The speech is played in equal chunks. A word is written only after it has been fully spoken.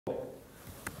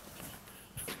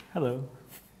Hello.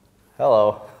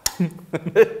 Hello.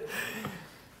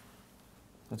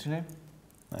 What's your name?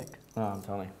 Mike. Oh, I'm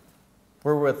Tony.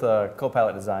 We're with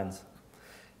CoPilot Designs.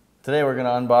 Today we're going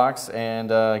to unbox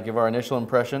and give our initial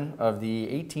impression of the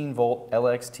 18V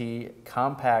LXT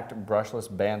Compact Brushless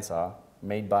Bandsaw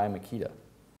made by Makita.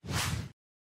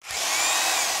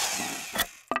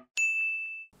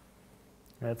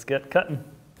 Let's get cutting.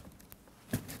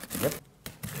 Yep.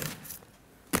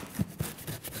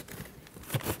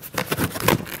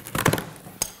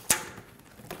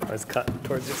 Always cut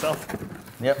towards yourself.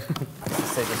 Yep. That's the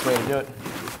safest way to do it.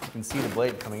 You can see the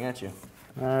blade coming at you.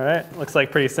 All right. Looks like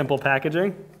pretty simple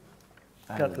packaging.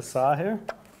 Got the saw here.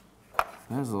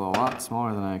 That is a lot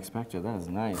smaller than I expected. That is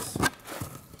nice.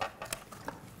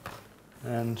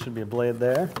 And should be a blade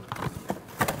there.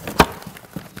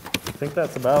 I think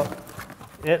that's about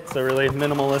it. It's a really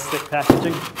minimalistic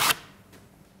packaging.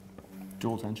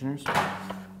 Dual tensioners?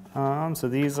 So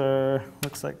these are,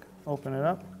 looks like, open it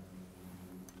up.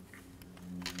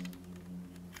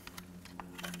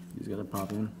 These gotta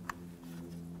pop in.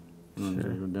 And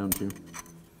then go down too.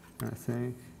 I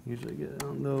think usually get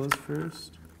on those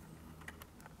first.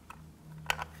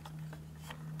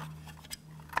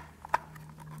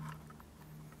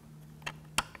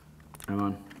 I'm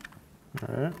on.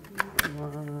 All right,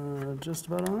 just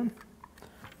about on.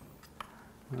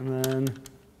 And then,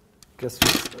 guess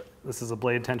this is a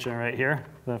blade tensioner right here.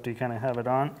 So after you kind of have it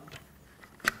on.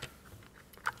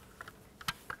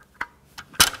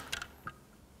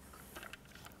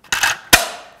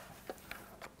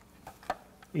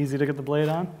 Easy to get the blade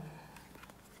on.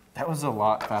 That was a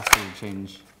lot faster to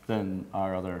change than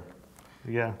our other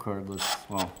cordless,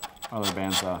 well, other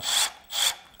bandsaw.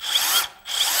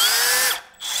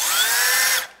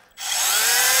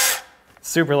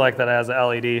 Super like that it has an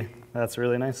LED. That's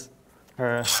really nice.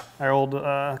 Our old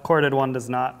corded one does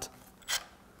not.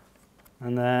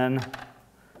 And then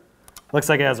looks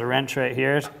like it has a wrench right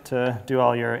here to do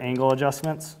all your angle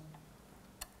adjustments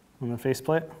on the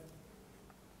faceplate.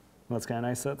 That's kind of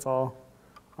nice. That's all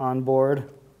on board.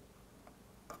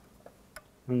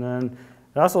 And then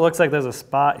it also looks like there's a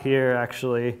spot here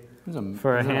actually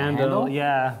for a handle.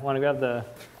 Yeah, want to grab the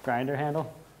grinder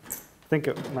handle? I think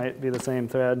it might be the same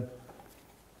thread.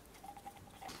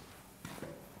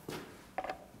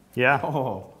 Yeah,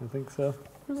 Oh, I think so.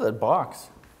 where's that box?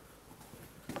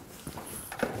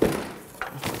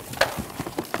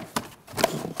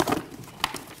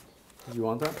 You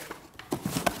want that?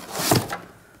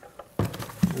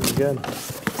 Very good.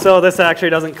 So this actually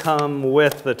doesn't come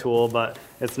with the tool, but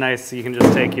it's nice. You can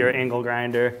just take your angle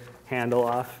grinder handle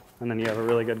off, and then you have a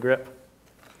really good grip.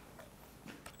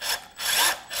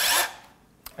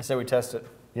 I say we test it.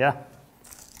 Yeah.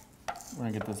 We're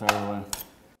gonna get this out of the way.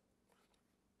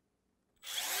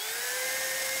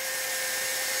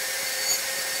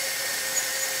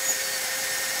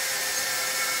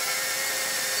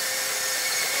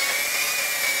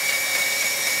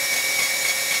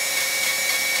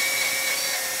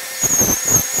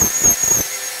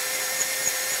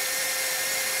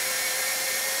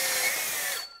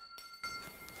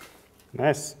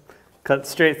 Nice. Cut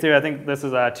straight through. I think this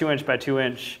is a 2" by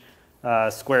 2"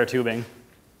 square tubing.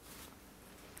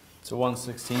 So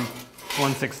 1/16.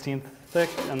 1/16 thick,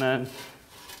 and then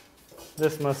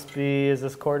this must be, is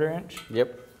this 1/4 inch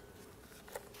Yep.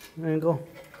 angle?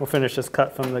 We'll finish this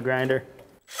cut from the grinder.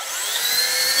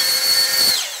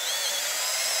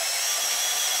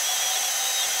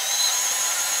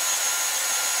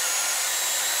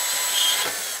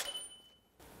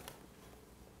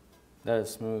 That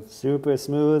is smooth. Super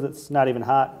smooth. It's not even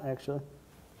hot, actually.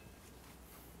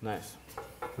 Nice.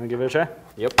 Want to give it a try?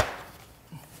 Yep.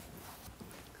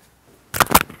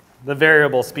 The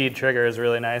variable speed trigger is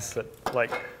really nice. It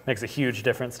makes a huge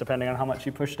difference depending on how much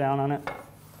you push down on it.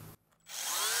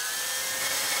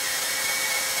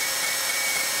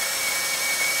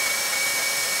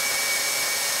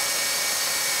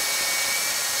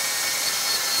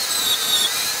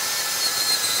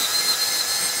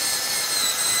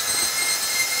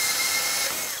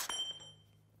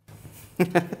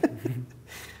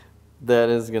 That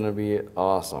is gonna be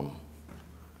awesome.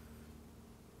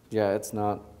 Yeah, it's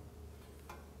not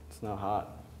hot.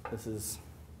 This is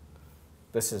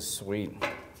sweet.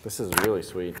 This is really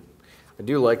sweet. I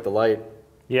do like the light.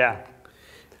 Yeah.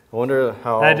 I wonder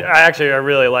how. I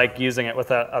really like using it with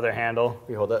that other handle.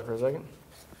 Can you hold that for a second?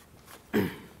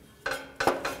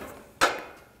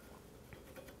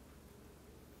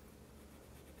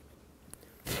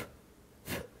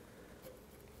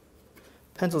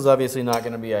 Pencil's obviously not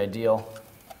going to be ideal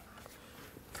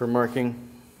for marking.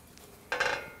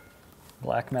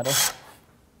 Black metal.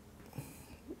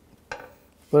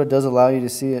 but it does allow you to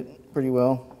see it pretty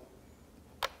well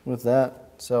with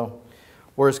that. So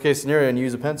worst case scenario, and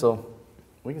use a pencil,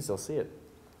 we can still see it.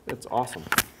 It's awesome.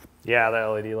 Yeah, the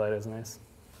LED light is nice.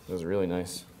 It was really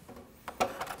nice.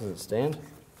 Does it stand?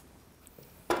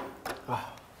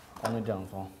 Oh, only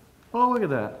downfall. Oh, look at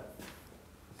that.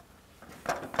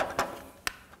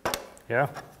 Yeah.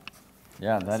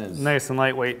 Yeah, that is nice and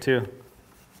lightweight too.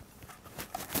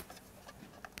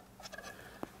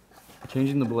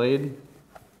 Changing the blade,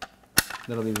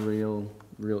 that'll be real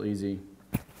easy.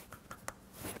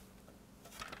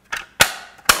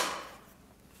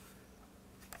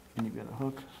 And you've got a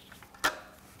hook.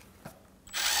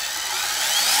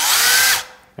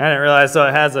 I didn't realize, so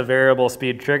it has a variable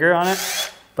speed trigger on it,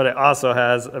 but it also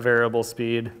has a variable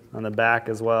speed on the back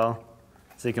as well.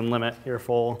 So you can limit your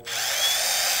full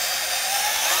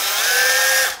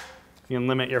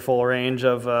range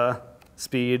of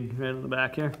speed right in the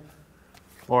back here.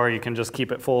 Or you can just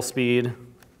keep it full speed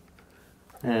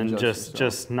and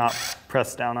just not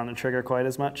press down on the trigger quite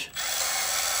as much.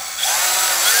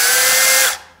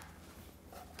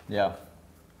 Yeah.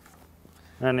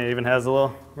 And it even has a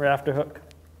little rafter hook.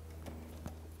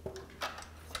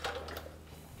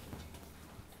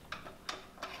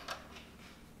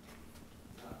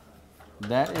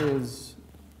 That is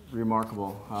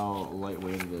remarkable how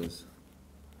lightweight it is.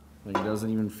 Like, it doesn't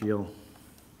even feel,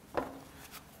 I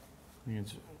think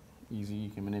it's easy, you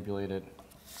can manipulate it.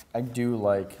 I do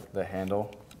like the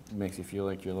handle. It makes you feel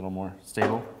like you're a little more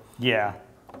stable. Yeah.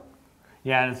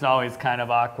 Yeah, and it's always kind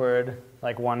of awkward,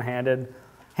 like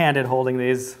handed holding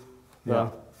these. Yeah.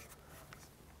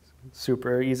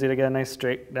 Super easy to get a nice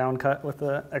straight down cut with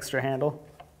the extra handle.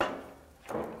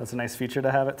 That's a nice feature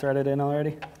to have it threaded in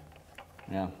already.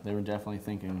 Yeah, they were definitely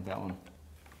thinking that one.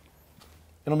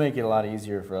 It'll make it a lot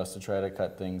easier for us to try to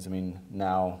cut things. I mean,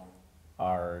 now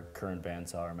our current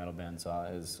bandsaw, our metal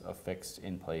bandsaw, is a fixed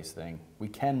in-place thing. We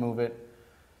can move it.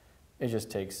 It just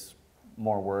takes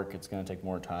more work. It's going to take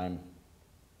more time.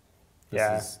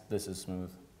 This is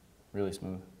smooth, really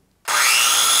smooth.